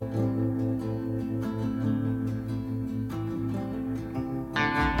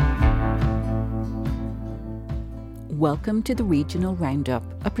Welcome to the Regional Roundup,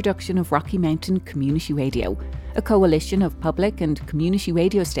 a production of Rocky Mountain Community Radio, a coalition of public and community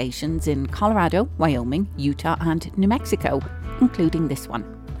radio stations in Colorado, Wyoming, Utah and New Mexico, including this one.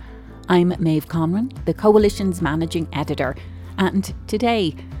 I'm Maeve Conran, the coalition's managing editor, and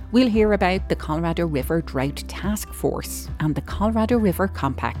today we'll hear about the Colorado River Drought Task Force and the Colorado River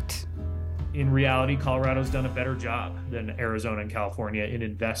Compact. In reality, Colorado's done a better job than Arizona and California in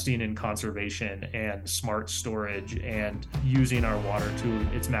investing in conservation and smart storage and using our water to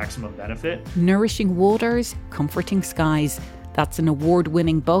its maximum benefit. Nourishing Waters, Comforting Skies. That's an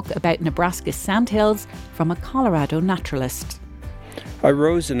award-winning book about Nebraska's Sandhills from a Colorado naturalist. I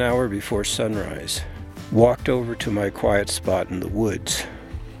rose an hour before sunrise, walked over to my quiet spot in the woods,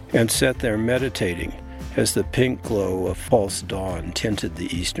 and sat there meditating as the pink glow of false dawn tinted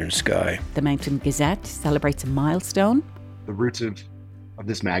the eastern sky. The Mountain Gazette celebrates a milestone. The roots of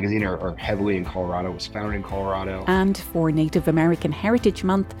this magazine are heavily in Colorado. It was founded in Colorado. And for Native American Heritage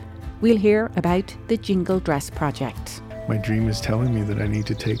Month, we'll hear about the Jingle Dress Project. My dream is telling me that I need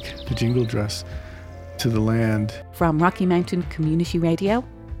to take the jingle dress to the land. From Rocky Mountain Community Radio,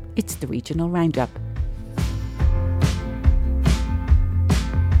 it's the Regional Roundup.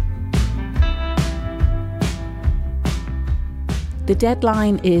 The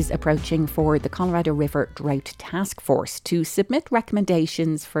deadline is approaching for the Colorado River Drought Task Force to submit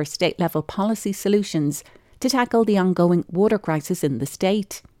recommendations for state-level policy solutions to tackle the ongoing water crisis in the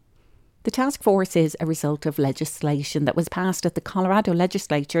state. The task force is a result of legislation that was passed at the Colorado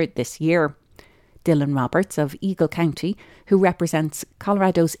legislature this year. Dylan Roberts of Eagle County, who represents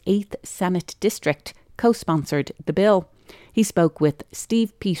Colorado's 8th Senate District, co-sponsored the bill. He spoke with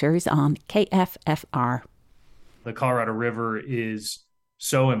Steve Peters on KFFR. The Colorado River is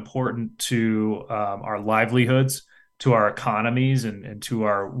so important to our livelihoods, to our economies, and to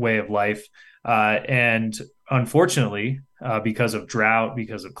our way of life. And unfortunately, because of drought,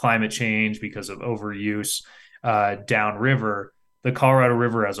 because of climate change, because of overuse downriver, the Colorado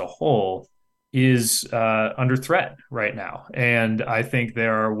River as a whole is under threat right now. And I think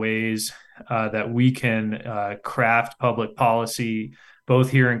there are ways that we can craft public policy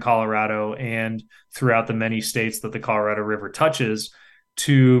both here in Colorado and throughout the many states that the Colorado River touches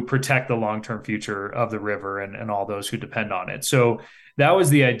to protect the long-term future of the river and all those who depend on it. So that was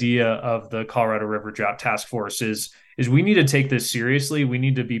the idea of the Colorado River Drought Task Force is we need to take this seriously. We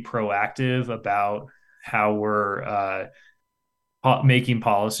need to be proactive about how we're making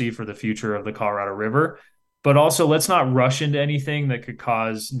policy for the future of the Colorado River. But also, let's not rush into anything that could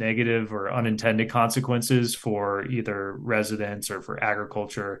cause negative or unintended consequences for either residents or for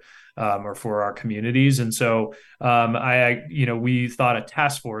agriculture or for our communities. And so, we thought a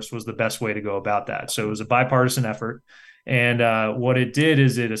task force was the best way to go about that. So it was a bipartisan effort. And what it did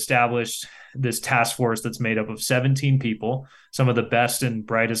is it established this task force that's made up of 17 people, some of the best and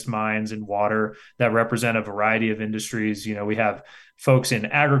brightest minds in water that represent a variety of industries. You know, we have folks in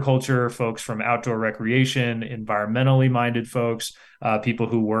agriculture, folks from outdoor recreation, environmentally minded folks, people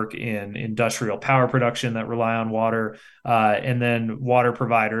who work in industrial power production that rely on water, and then water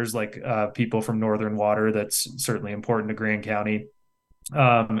providers like people from Northern Water, that's certainly important to Grand County,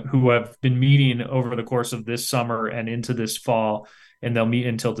 who have been meeting over the course of this summer and into this fall, and they'll meet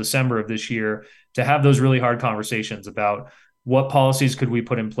until December of this year to have those really hard conversations about what policies could we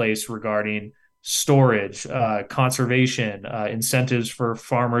put in place regarding storage, conservation, incentives for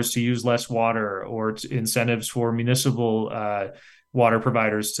farmers to use less water, or incentives for municipal water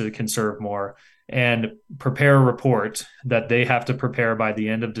providers to conserve more, and prepare a report that they have to prepare by the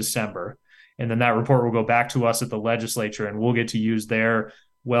end of December. And then that report will go back to us at the legislature, and we'll get to use their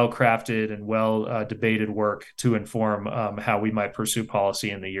well-crafted and well-debated work to inform how we might pursue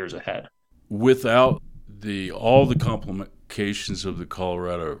policy in the years ahead. Without all the complications of the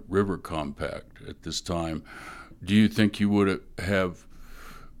Colorado River Compact at this time, do you think you would have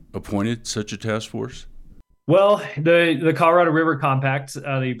appointed such a task force? Well, the Colorado River Compact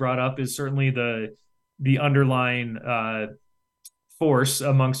that you brought up is certainly the underlying force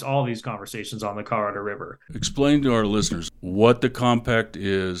amongst all these conversations on the Colorado River. Explain to our listeners what the compact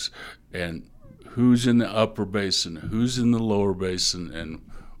is and who's in the upper basin, who's in the lower basin, and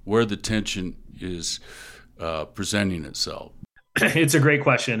where the tension is presenting itself. It's a great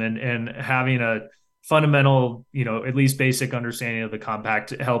question, and having a fundamental, at least basic understanding of the compact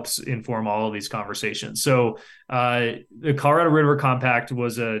helps inform all of these conversations. So the Colorado River Compact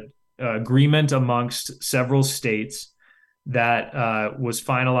was an agreement amongst several states that was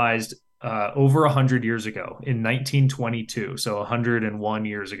finalized over 100 years ago in 1922, so 101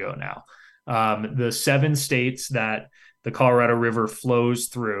 years ago now. The 7 states that the Colorado River flows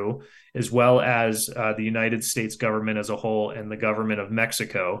through, as well as the United States government as a whole and the government of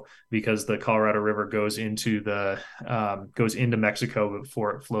Mexico, because the Colorado River goes into Mexico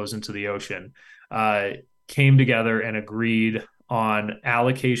before it flows into the ocean, came together and agreed on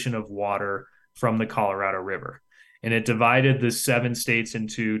allocation of water from the Colorado River. And it divided the 7 states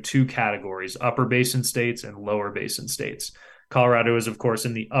into 2 categories: upper basin states and lower basin states. Colorado is, of course,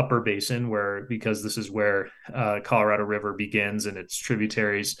 in the upper basin, because this is where Colorado River begins and its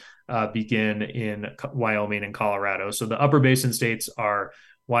tributaries begin in Wyoming and Colorado. So the upper basin states are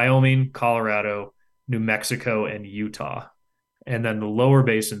Wyoming, Colorado, New Mexico, and Utah. And then the lower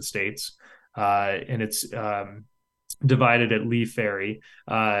basin states, and it's divided at Lee Ferry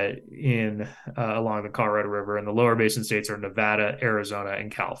along the Colorado River, and the lower basin states are Nevada, Arizona,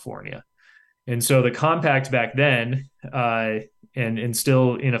 and California. And so the compact back then, and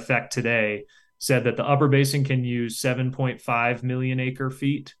still in effect today, said that the upper basin can use 7.5 million acre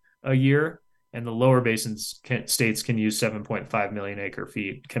feet a year, and the lower basin states can use 7.5 million acre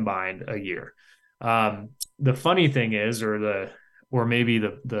feet combined a year. The funny thing is, or maybe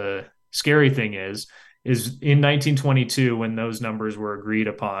the scary thing is in 1922, when those numbers were agreed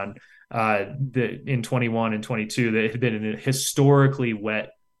upon, in 21 and 22, that it had been a historically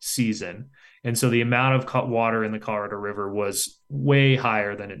wet season. And so the amount of water in the Colorado River was way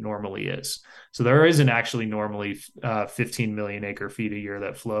higher than it normally is. So there isn't actually normally 15 million acre feet a year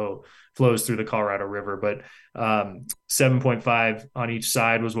that flows through the Colorado River, but 7.5 on each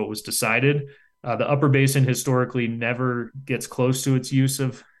side was what was decided. The upper basin historically never gets close to its use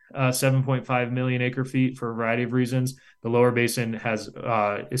of 7.5 million acre feet for a variety of reasons. The lower basin has,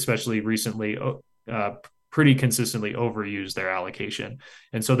 especially recently, pretty consistently overused their allocation.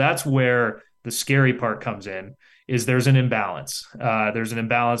 And so that's where the scary part comes in, is there's an imbalance. There's an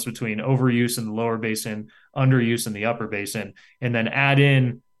imbalance between overuse in the lower basin, underuse in the upper basin, and then add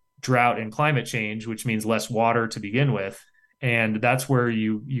in drought and climate change, which means less water to begin with. And that's where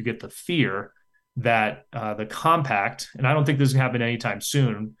you get the fear that the compact, and I don't think this can happen anytime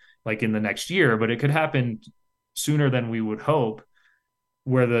soon, like in the next year, but it could happen sooner than we would hope,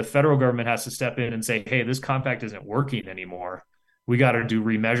 where the federal government has to step in and say, hey, this compact isn't working anymore. We got to do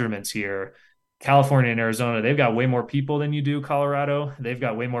remeasurements here. California and Arizona, they've got way more people than you do. Colorado, they've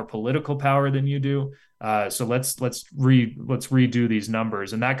got way more political power than you do. So let's redo these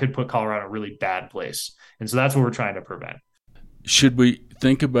numbers, and that could put Colorado in a really bad place. And so that's what we're trying to prevent. Should we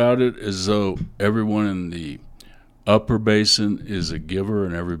think about it as though everyone in the upper basin is a giver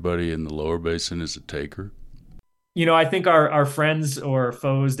and everybody in the lower basin is a taker? I think our friends or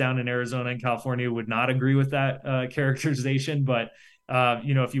foes down in Arizona and California would not agree with that characterization. But,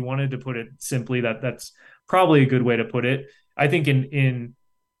 if you wanted to put it simply, that's probably a good way to put it. I think in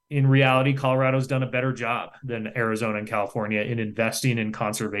reality, Colorado's done a better job than Arizona and California in investing in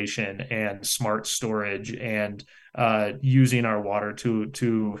conservation and smart storage and using our water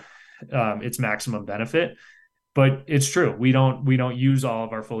to its maximum benefit. But it's true, we don't use all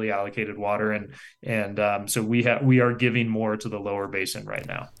of our fully allocated water, and so we are giving more to the lower basin right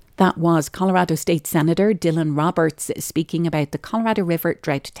now. That was Colorado State Senator Dylan Roberts speaking about the Colorado River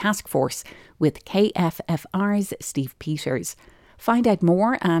Drought Task Force with KFFR's Steve Peters. Find out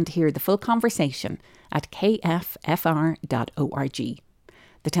more and hear the full conversation at kffr.org.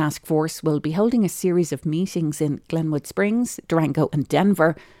 The task force will be holding a series of meetings in Glenwood Springs, Durango and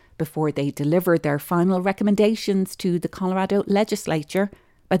Denver before they deliver their final recommendations to the Colorado legislature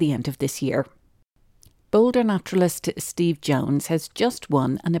by the end of this year. Boulder naturalist Steve Jones has just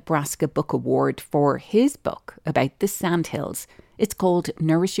won a Nebraska Book Award for his book about the Sandhills. It's called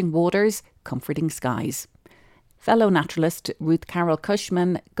Nourishing Waters, Comforting Skies. Fellow naturalist Ruth Carol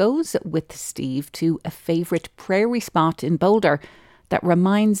Cushman goes with Steve to a favourite prairie spot in Boulder that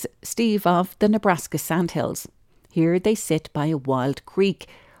reminds Steve of the Nebraska Sandhills. Here they sit by a wild creek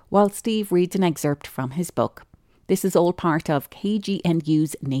while Steve reads an excerpt from his book. This is all part of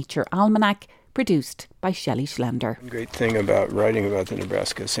KGNU's Nature Almanac, produced by Shelley Schlender. One great thing about writing about the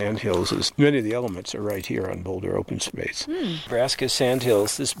Nebraska Sandhills is many of the elements are right here on Boulder Open Space. Nebraska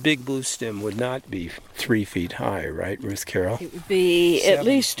Sandhills, this big blue stem would not be 3 feet high, right, Ruth Carol? It would be at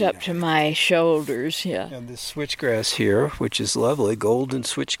least up to my shoulders, yeah. And the switchgrass here, which is lovely, golden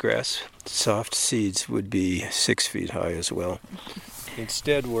switchgrass, soft seeds, would be 6 feet high as well.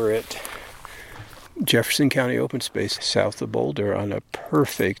 Instead, we're at Jefferson County Open Space south of Boulder on a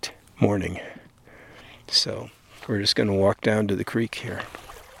perfect morning. So we're just going to walk down to the creek here.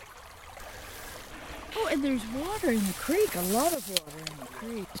 Oh, and there's water in the creek, a lot of water in the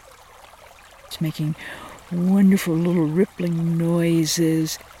creek. It's making wonderful little rippling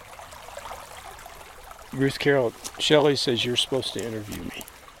noises. Ruth Carroll, Shelley says you're supposed to interview me.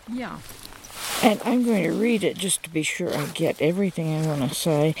 Yeah. And I'm going to read it just to be sure I get everything I want to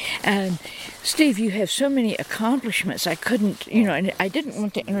say. And Steve, you have so many accomplishments. I couldn't, and I didn't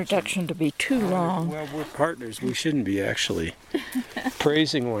want the introduction to be too long. Well, we're partners. We shouldn't be actually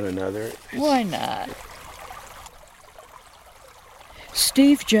praising one another. Why not?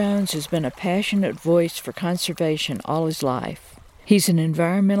 Steve Jones has been a passionate voice for conservation all his life. He's an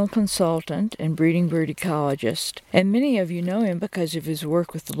environmental consultant and breeding bird ecologist, and many of you know him because of his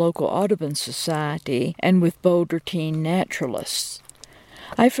work with the local Audubon Society and with Boulder teen naturalists.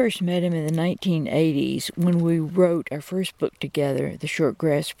 I first met him in the 1980s when we wrote our first book together, The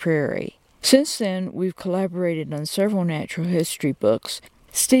Shortgrass Prairie. Since then, we've collaborated on several natural history books.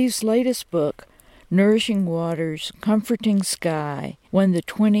 Steve's latest book, Nourishing Waters, Comforting Sky, won the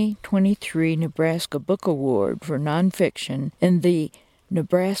 2023 Nebraska Book Award for nonfiction in the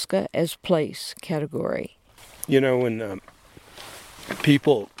Nebraska as Place category. When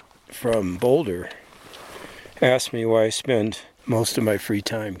people from Boulder ask me why I spend most of my free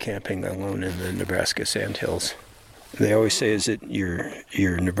time camping alone in the Nebraska Sandhills, they always say, is it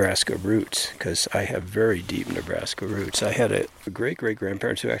your Nebraska roots? Because I have very deep Nebraska roots. I had a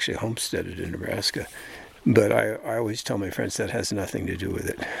great-great-grandparents who actually homesteaded in Nebraska. But I always tell my friends that has nothing to do with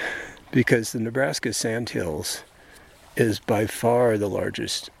it. Because the Nebraska Sandhills is by far the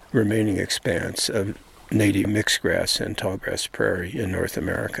largest remaining expanse of native mixed grass and tallgrass prairie in North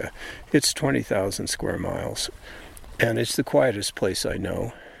America. It's 20,000 square miles. And it's the quietest place I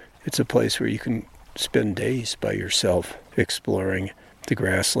know. It's a place where you can spend days by yourself exploring the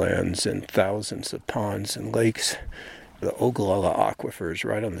grasslands and thousands of ponds and lakes. The Ogallala Aquifer is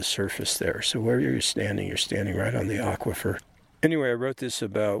right on the surface there. So wherever you're standing right on the aquifer. Anyway, I wrote this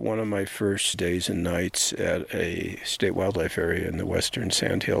about one of my first days and nights at a state wildlife area in the western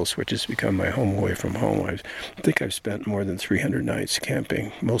Sandhills, which has become my home away from home. I think I've spent more than 300 nights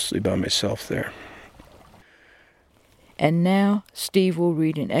camping, mostly by myself there. And now, Steve will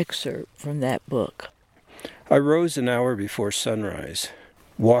read an excerpt from that book. I rose an hour before sunrise,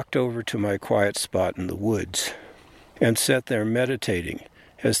 walked over to my quiet spot in the woods, and sat there meditating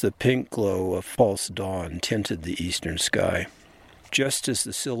as the pink glow of false dawn tinted the eastern sky. Just as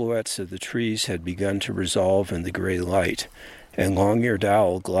the silhouettes of the trees had begun to resolve in the gray light, a long-eared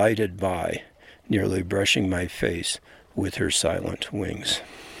owl glided by, nearly brushing my face with her silent wings.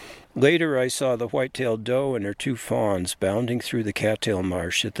 Later I saw the white-tailed doe and her two fawns bounding through the cattail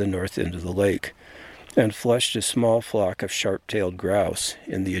marsh at the north end of the lake, and flushed a small flock of sharp-tailed grouse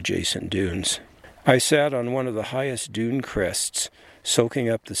in the adjacent dunes. I sat on one of the highest dune crests, soaking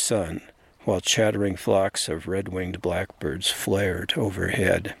up the sun, while chattering flocks of red-winged blackbirds flared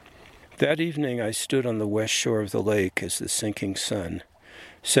overhead. That evening I stood on the west shore of the lake as the sinking sun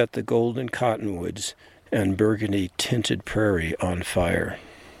set the golden cottonwoods and burgundy-tinted prairie on fire.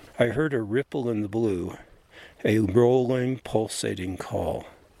 I heard a ripple in the blue, a rolling, pulsating call,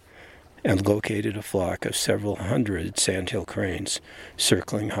 and located a flock of several hundred sandhill cranes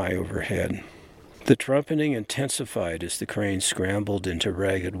circling high overhead. The trumpeting intensified as the cranes scrambled into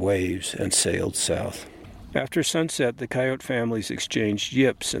ragged waves and sailed south. After sunset, the coyote families exchanged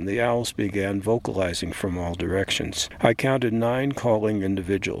yips and the owls began vocalizing from all directions. I counted 9 calling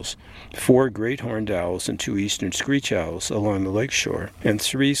individuals, 4 great horned owls and 2 eastern screech owls along the lakeshore, and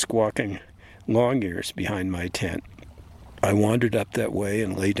 3 squawking long ears behind my tent. I wandered up that way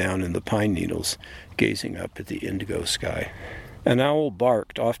and lay down in the pine needles, gazing up at the indigo sky. An owl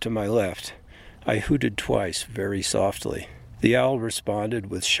barked off to my left. I hooted twice, very softly. The owl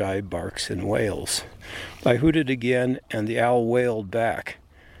responded with shy barks and wails. I hooted again, and the owl wailed back.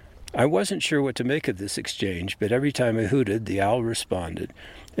 I wasn't sure what to make of this exchange, but every time I hooted, the owl responded,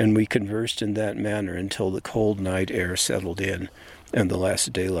 and we conversed in that manner until the cold night air settled in and the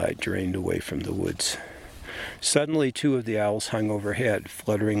last daylight drained away from the woods. Suddenly, 2 of the owls hung overhead,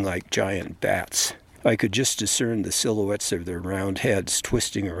 fluttering like giant bats. I could just discern the silhouettes of their round heads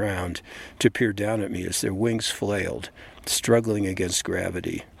twisting around to peer down at me as their wings flailed, struggling against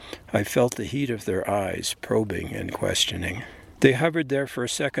gravity. I felt the heat of their eyes, probing and questioning. They hovered there for a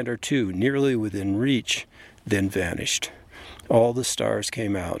second or two, nearly within reach, then vanished. All the stars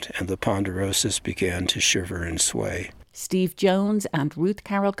came out, and the ponderosas began to shiver and sway. Steve Jones and Ruth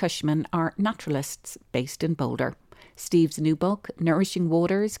Carroll Cushman are naturalists based in Boulder. Steve's new book, Nourishing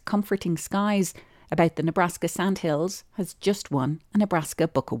Waters, Comforting Skies, about the Nebraska Sandhills, has just won a Nebraska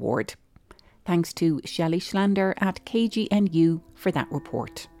Book Award. Thanks to Shelley Schlander at KGNU for that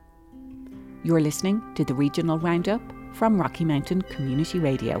report. You're listening to the Regional Roundup from Rocky Mountain Community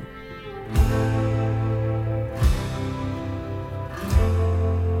Radio.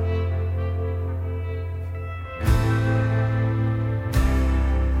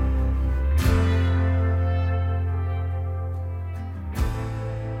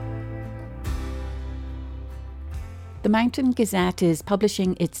 Mountain Gazette is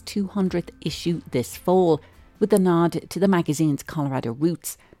publishing its 200th issue this fall, with a nod to the magazine's Colorado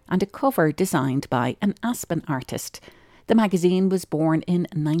roots and a cover designed by an Aspen artist. The magazine was born in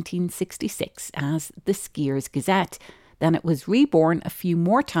 1966 as the Skiers Gazette. Then it was reborn a few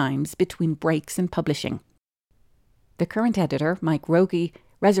more times between breaks in publishing. The current editor, Mike Rogie,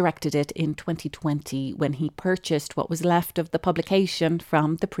 resurrected it in 2020 when he purchased what was left of the publication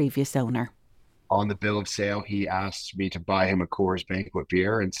from the previous owner. On the bill of sale, he asked me to buy him a Coors Banquet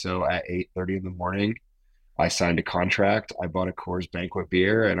beer. And so at 8:30 in the morning, I signed a contract. I bought a Coors Banquet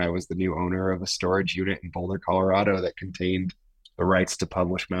beer, and I was the new owner of a storage unit in Boulder, Colorado that contained the rights to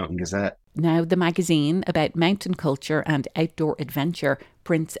publish Mountain Gazette. Now the magazine about mountain culture and outdoor adventure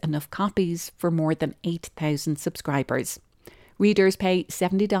prints enough copies for more than 8,000 subscribers. Readers pay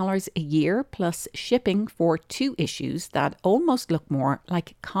 $70 a year plus shipping for 2 issues that almost look more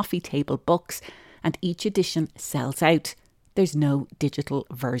like coffee table books, and each edition sells out. There's no digital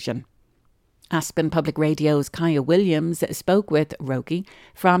version. Aspen Public Radio's Kaya Williams spoke with Rogie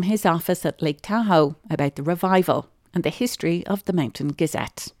from his office at Lake Tahoe about the revival and the history of the Mountain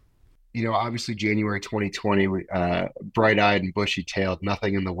Gazette. You know, obviously January 2020, bright-eyed and bushy-tailed,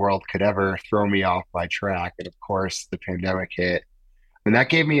 nothing in the world could ever throw me off my track. And of course, the pandemic hit. And that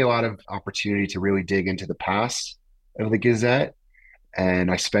gave me a lot of opportunity to really dig into the past of the Gazette. And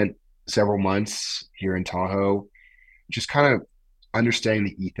I spent several months here in Tahoe just kind of understanding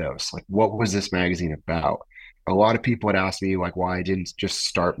the ethos. Like, what was this magazine about? A lot of people had asked me, like, why I didn't just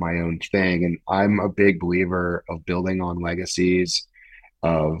start my own thing. And I'm a big believer of building on legacies,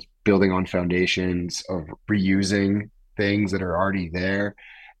 of building on foundations, of reusing things that are already there.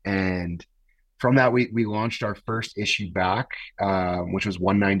 And from that, we launched our first issue back, which was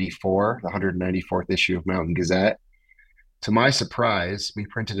 194, the 194th issue of Mountain Gazette. To my surprise, we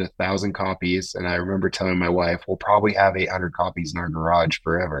printed 1,000 copies. And I remember telling my wife, we'll probably have 800 copies in our garage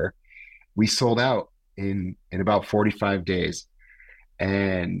forever. We sold out in about 45 days.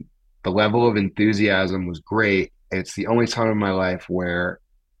 And the level of enthusiasm was great. It's the only time in my life where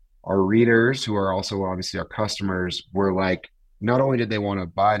our readers, who are also obviously our customers, were like, not only did they want to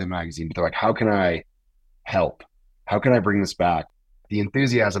buy the magazine, but they're like, how can I help? How can I bring this back? The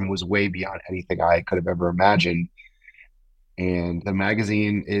enthusiasm was way beyond anything I could have ever imagined. And the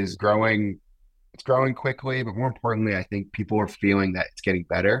magazine is growing. It's growing quickly, but more importantly, I think people are feeling that it's getting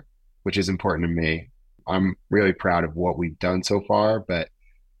better, which is important to me. I'm really proud of what we've done so far, but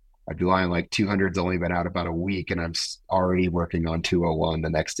I'd be lying, like 200's only been out about a week, and I'm already working on 201, the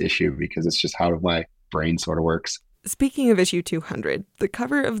next issue, because it's just how my brain sort of works. Speaking of issue 200, the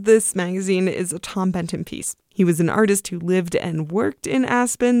cover of this magazine is a Tom Benton piece. He was an artist who lived and worked in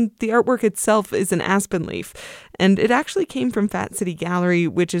Aspen. The artwork itself is an aspen leaf, and it actually came from Fat City Gallery,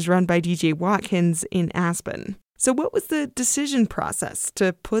 which is run by DJ Watkins in Aspen. So what was the decision process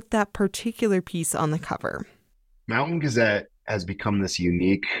to put that particular piece on the cover? Mountain Gazette has become this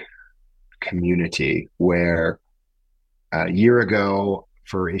unique community where a year ago,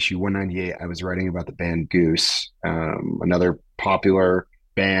 for issue 198, I was writing about the band Goose, another popular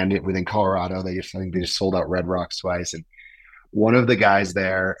band within Colorado. I think they just sold out Red Rocks twice. And one of the guys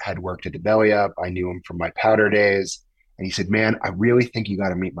there had worked at the Belly Up. I knew him from my powder days. And he said, man, I really think you got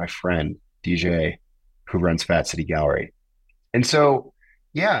to meet my friend, DJ, who runs Fat City Gallery. And so,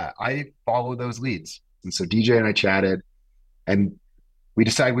 yeah, I followed those leads. And so DJ and I chatted, and we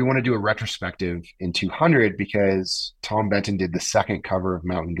decided we want to do a retrospective in 200 because Tom Benton did the second cover of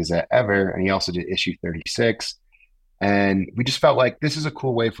Mountain Gazette ever, and he also did issue 36. And we just felt like this is a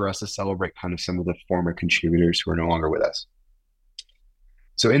cool way for us to celebrate kind of some of the former contributors who are no longer with us.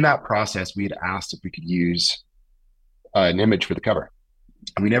 So in that process, we had asked if we could use an image for the cover,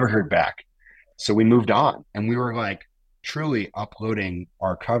 and we never heard back. So we moved on, and we were like truly uploading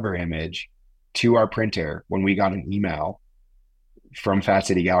our cover image to our printer when we got an email from Fat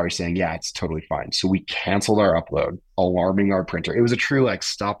City Gallery saying, yeah, it's totally fine. So we canceled our upload, alarming our printer. It was a true like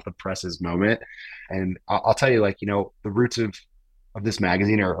stop the presses moment. And I'll tell you, like, you know, the roots of this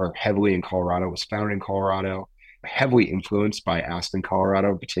magazine are heavily in Colorado. It was founded in Colorado, heavily influenced by Aspen,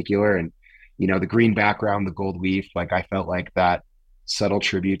 Colorado in particular. And, you know, the green background, the gold leaf, like I felt like that subtle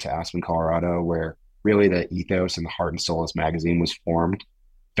tribute to Aspen, Colorado, where really the ethos and the heart and soul of this magazine was formed,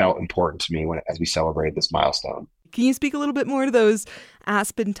 felt important to me as we celebrated this milestone. Can you speak a little bit more to those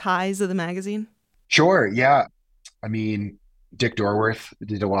Aspen ties of the magazine? Sure, yeah. I mean, Dick Dorworth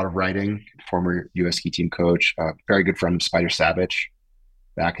did a lot of writing, former U.S. ski team coach, very good friend of Spider Savage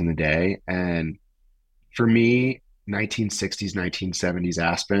back in the day. And for me, 1960s, 1970s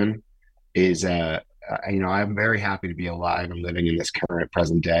Aspen is, you know, I'm very happy to be alive and living in this current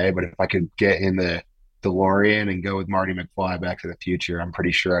present day. But if I could get in the DeLorean and go with Marty McFly Back to the Future, I'm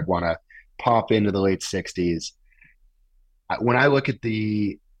pretty sure I'd want to pop into the late 60s. When I look at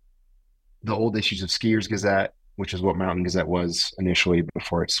the old issues of Skier's Gazette, which is what Mountain Gazette was initially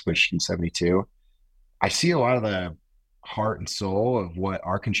before it switched in 72, I see a lot of the heart and soul of what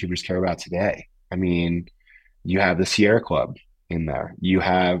our contributors care about today. I mean, you have the Sierra Club in there. You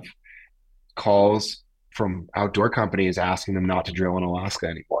have calls from outdoor companies asking them not to drill in Alaska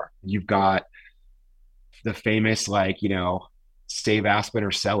anymore. You've got the famous, like, save Aspen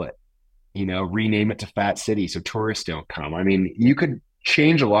or sell it, rename it to Fat City so tourists don't come. I mean, you could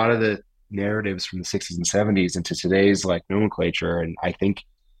change a lot of the narratives from the 60s and 70s into today's like nomenclature. And I think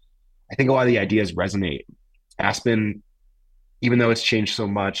a lot of the ideas resonate. Aspen, even though it's changed so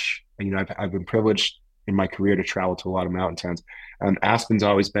much, and I've been privileged in my career to travel to a lot of mountain towns. Aspen's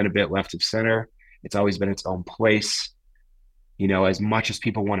always been a bit left of center. It's always been its own place. As much as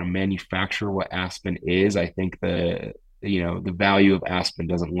people want to manufacture what Aspen is, I think the value of Aspen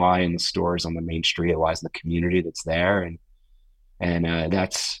doesn't lie in the stores on the main street. It lies in the community that's there, and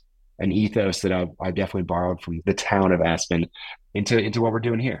that's an ethos that I've definitely borrowed from the town of Aspen into what we're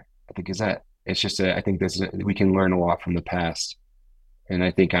doing here at the Gazette. It's just I think we can learn a lot from the past, and I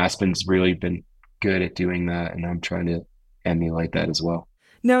think Aspen's really been good at doing that, and I'm trying to emulate that as well.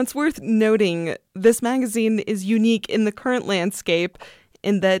 Now, it's worth noting this magazine is unique in the current landscape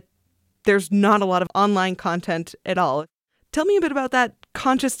in that there's not a lot of online content at all. Tell me a bit about that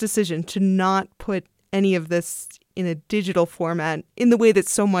conscious decision to not put any of this in a digital format in the way that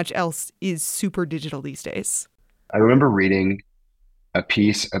so much else is super digital these days. I remember reading a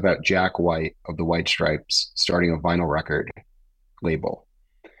piece about Jack White of the White Stripes starting a vinyl record label.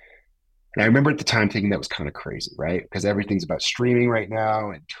 And I remember at the time thinking that was kind of crazy, right? Because everything's about streaming right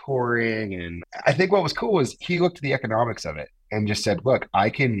now and touring. And I think what was cool was he looked at the economics of it and just said, look, I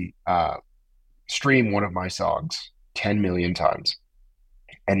can stream one of my songs 10 million times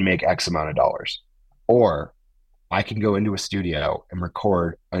and make X amount of dollars. Or I can go into a studio and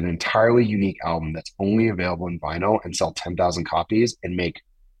record an entirely unique album that's only available in vinyl and sell 10,000 copies and make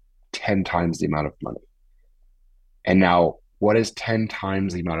 10 times the amount of money. And now, what does 10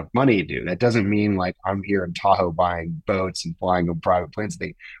 times the amount of money do? That doesn't mean like I'm here in Tahoe buying boats and flying on private planes.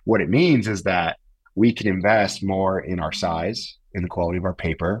 What it means is that we can invest more in our size, in the quality of our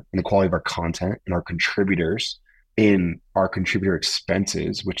paper, in the quality of our content, in our contributors, in our contributor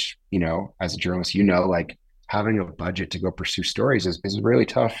expenses, which, as a journalist, like having a budget to go pursue stories is really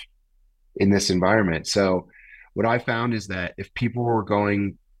tough in this environment. So what I found is that if people were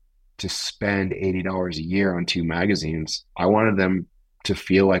going to spend $80 a year on 2 magazines, I wanted them to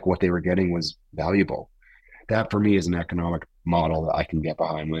feel like what they were getting was valuable. That for me is an economic model that I can get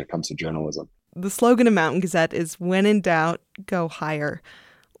behind when it comes to journalism. The slogan of Mountain Gazette is "When in doubt, go higher."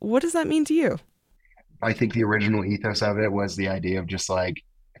 What does that mean to you? I think the original ethos of it was the idea of just like,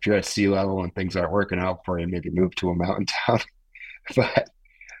 if you're at sea level and things aren't working out for you, maybe move to a mountain town. But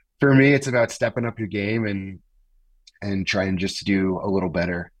for me, it's about stepping up your game and trying just to do a little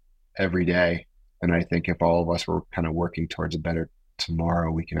better every day. And I think if all of us were kind of working towards a better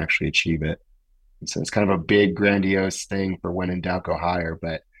tomorrow, we can actually achieve it. And so it's kind of a big, grandiose thing for when in doubt, go higher.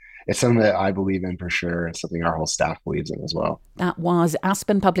 But it's something that I believe in for sure. It's something our whole staff believes in as well. That was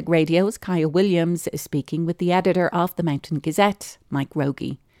Aspen Public Radio's Kaya Williams speaking with the editor of the Mountain Gazette, Mike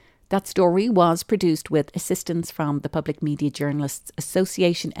Rogie. That story was produced with assistance from the Public Media Journalists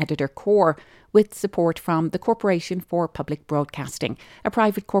Association Editor Corps, with support from the Corporation for Public Broadcasting, a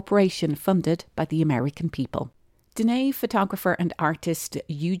private corporation funded by the American people. Dene photographer and artist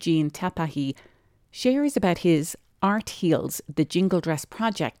Eugene Tapahi shares about his Art Heals, the Jingle Dress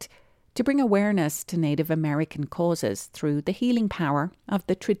Project, to bring awareness to Native American causes through the healing power of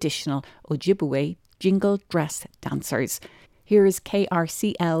the traditional Ojibwe jingle dress dancers. Here is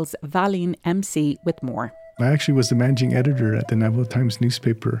KRCL's Valine MC with more. I actually was the managing editor at the Navajo Times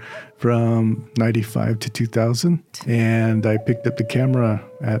newspaper from 95 to 2000. And I picked up the camera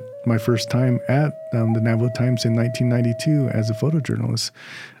at my first time at the Navajo Times in 1992 as a photojournalist.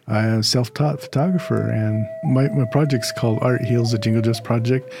 I'm a self-taught photographer, and my project's called Art Heals, the Jingle Dress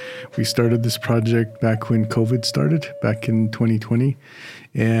Project. We started this project back when COVID started, back in 2020,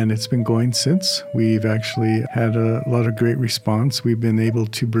 and it's been going since. We've actually had a lot of great response. We've been able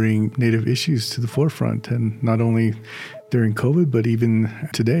to bring Native issues to the forefront, and not only during COVID, but even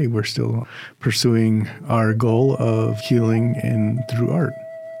today, we're still pursuing our goal of healing through art.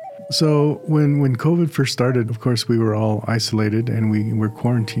 So when COVID first started, of course, we were all isolated and we were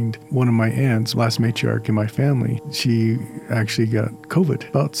quarantined. One of my aunts, last matriarch in my family, she actually got COVID.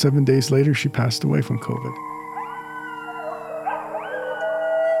 About 7 days later, she passed away from COVID.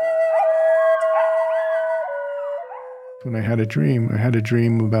 When I had a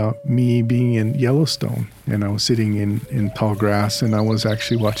dream about me being in Yellowstone, and I was sitting in tall grass, and I was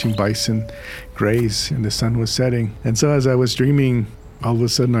actually watching bison graze, and the sun was setting. And so as I was dreaming, all of a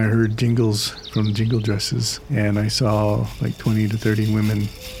sudden I heard jingles from jingle dresses, and I saw like 20 to 30 women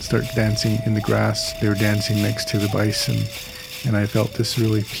start dancing in the grass. They were dancing next to the bison, and I felt this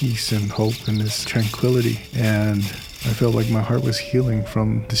really peace and hope and this tranquility, and I felt like my heart was healing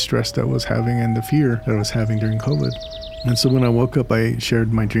from the stress that I was having and the fear that I was having during COVID. And so when I woke up, I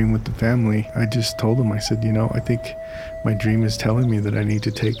shared my dream with the family. I just told them, I said, I think my dream is telling me that I need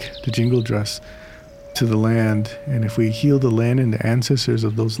to take the jingle dress to the land. And if we heal the land and the ancestors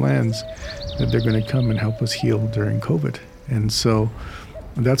of those lands, that they're going to come and help us heal during COVID. And so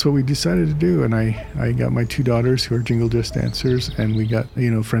that's what we decided to do. And I got my 2 daughters who are jingle dress dancers, and we got,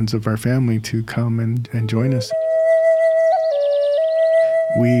 friends of our family to come and join us.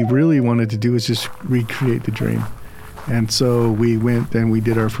 We really wanted to do is just recreate the dream. And so we went and we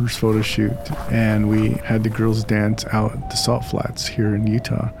did our first photo shoot, and we had the girls dance out at the Salt Flats here in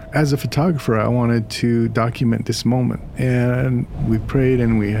Utah. As a photographer, I wanted to document this moment, and we prayed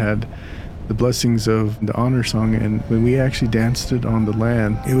and we had the blessings of the honor song, and when we actually danced it on the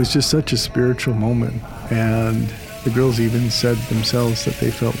land, it was just such a spiritual moment. And the girls even said themselves that they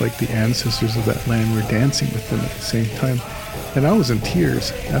felt like the ancestors of that land were dancing with them at the same time. And I was in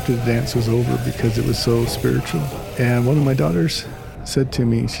tears after the dance was over because it was so spiritual. And one of my daughters said to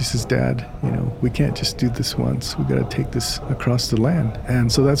me, she says, "Dad, we can't just do this once. We got to take this across the land." And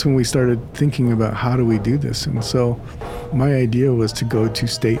so that's when we started thinking about how do we do this. And so my idea was to go to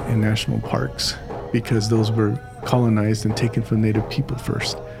state and national parks because those were colonized and taken from Native people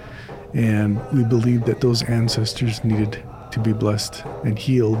first. And we believed that those ancestors needed to be blessed and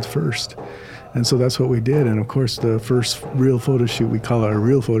healed first. And so that's what we did. And of course, the first real photo shoot, we call it a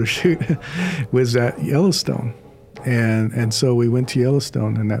real photo shoot, was at Yellowstone. And so we went to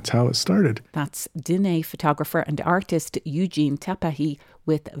Yellowstone, and that's how it started. That's Dene photographer and artist Eugene Tapahi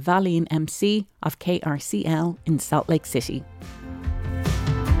with Valine MC of KRCL in Salt Lake City.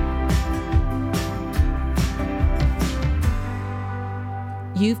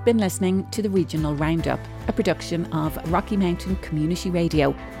 You've been listening to the Regional Roundup, a production of Rocky Mountain Community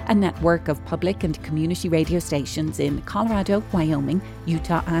Radio, a network of public and community radio stations in Colorado, Wyoming,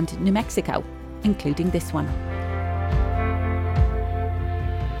 Utah and New Mexico, including this one.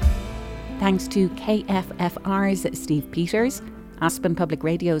 Thanks to KFFR's Steve Peters, Aspen Public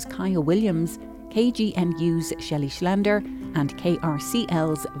Radio's Kyle Williams, KGNU's Shelley Schlender and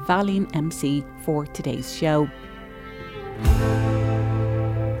KRCL's Valine MC for today's show.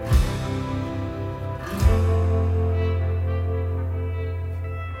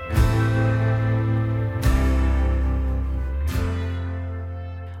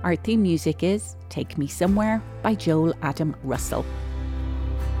 Our theme music is Take Me Somewhere by Joel Adam Russell.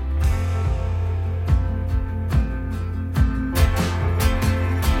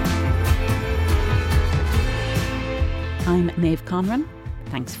 I'm Maeve Conran.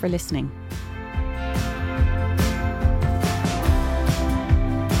 Thanks for listening.